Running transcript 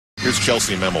Here's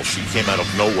Chellsie Memmel. She came out of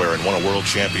nowhere and won a world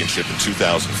championship in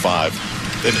 2005.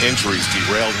 Then injuries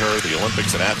derailed her. The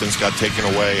Olympics in Athens got taken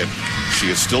away, and she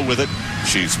is still with it.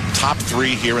 She's top 3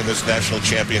 here in this national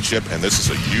championship, and this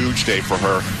is a huge day for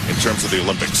her in terms of the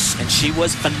Olympics. And she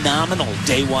was phenomenal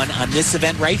day 1 on this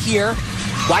event right here.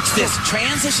 Watch this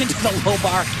transition to the low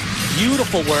bar.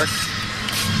 Beautiful work.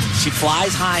 She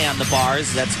flies high on the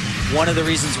bars. That's one of the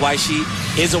reasons why she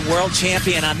is a world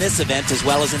champion on this event as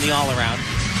well as in the all-around.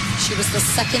 She was the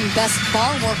second best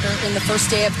bar worker in the first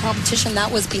day of competition.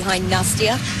 That was behind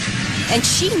Nastia. And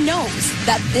she knows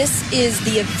that this is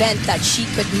the event that she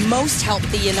could most help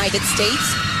the United States.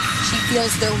 She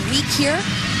feels they're weak here.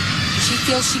 She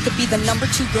feels she could be the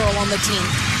 #2 girl on the team.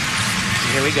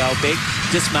 Here we go. Big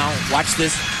dismount. Watch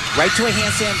this. Right to a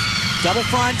handstand. Double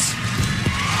front.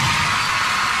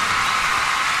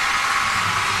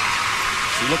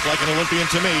 She looked like an Olympian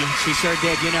to me. She sure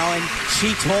did, you know, and she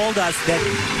told us that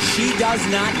she does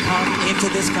not come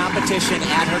into this competition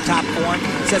at her top form.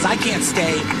 Says, I can't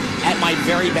stay at my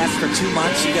very best for 2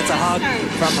 months. She gets a hug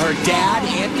from her dad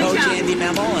and coach Andy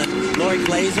Memmel and Lori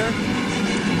Glazer.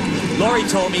 Lori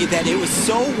told me that it was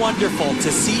so wonderful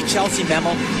to see Chellsie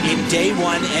Memmel in day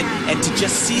 1 and to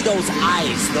just see those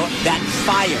eyes, that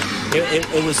fire.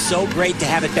 It was so great to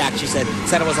have it back. She said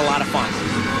it was a lot of fun.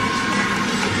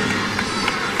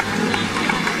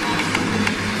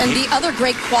 And the other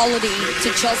great quality to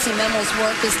Chellsie Memmel's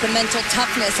work is the mental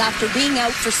toughness. After being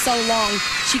out for so long,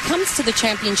 she comes to the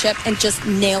championship and just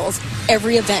nails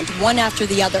every event, one after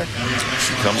the other.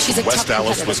 She comes from West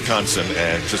Allis, Wisconsin,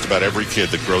 and just about every kid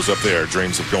that grows up there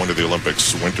dreams of going to the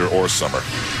Olympics, winter or summer.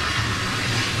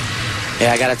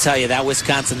 Yeah, I got to tell you, that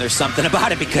Wisconsin, there's something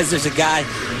about it, because there's a guy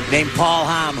named Paul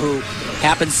Hamm who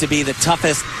happens to be the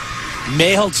toughest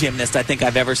male gymnast I think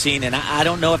I've ever seen, and I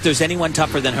don't know if there's anyone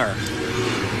tougher than her.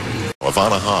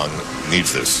 Ivana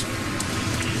needs this.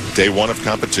 Day 1 of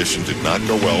competition did not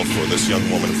go well for this young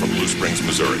woman from Blue Springs,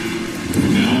 Missouri.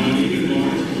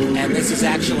 And this is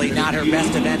actually not her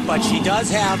best event, but she's got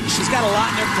a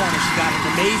lot in her corner. She's got an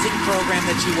amazing program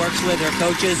that she works with, her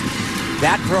coaches.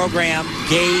 That program,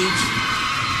 Gage,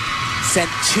 sent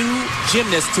 2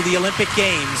 gymnasts to the Olympic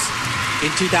Games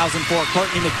in 2004,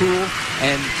 Courtney McCool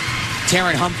and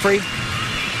Taryn Humphrey.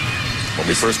 When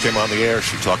we first came on the air,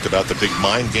 she talked about the big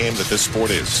mind game that this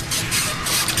sport is.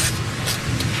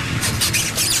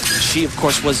 She, of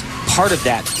course, was part of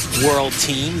that world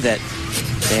team that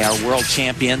they are world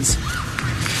champions.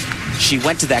 She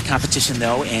went to that competition,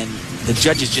 though, and the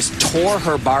judges just tore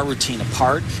her bar routine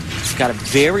apart. Got a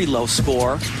very low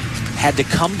score. Had to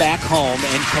come back home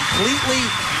and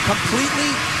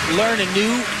completely learn a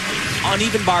new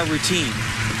uneven bar routine.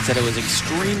 Said it was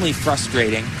extremely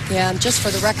frustrating. Yeah, just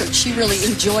for the record, she really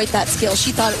enjoyed that skill.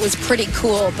 She thought it was pretty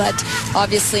cool, but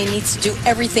obviously needs to do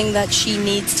everything that she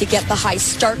needs to get the high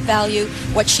start value.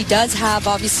 What she does have,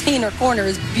 obviously, in her corner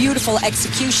is beautiful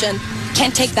execution.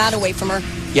 Can't take that away from her.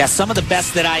 Yeah, some of the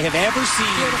best that I have ever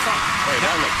seen. Beautiful. Hey,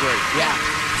 that looked great. Yeah,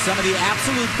 some of the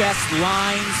absolute best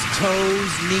lines,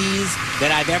 toes, knees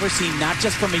that I've ever seen, not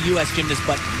just from a U.S. gymnast,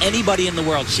 but anybody in the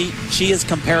world. She is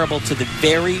comparable to the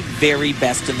very, very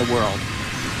best in the world.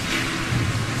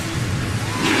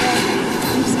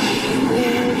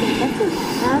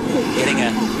 Getting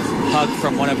a hug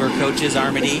from one of her coaches,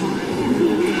 Armini.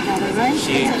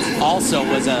 She also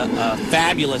was a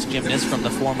fabulous gymnast from the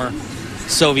former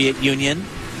Soviet Union.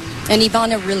 And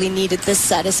Ivana really needed this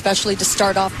set, especially to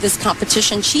start off this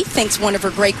competition. She thinks one of her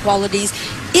great qualities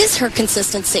is her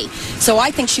consistency. So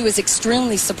I think she was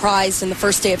extremely surprised in the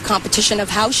first day of competition of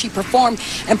how she performed,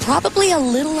 and probably a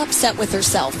little upset with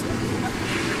herself.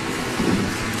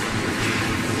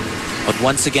 But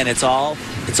once again, it's all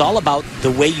about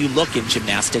the way you look in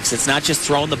gymnastics. It's not just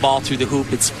throwing the ball through the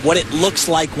hoop. It's what it looks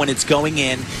like when it's going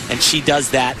in, and she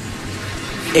does that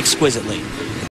exquisitely.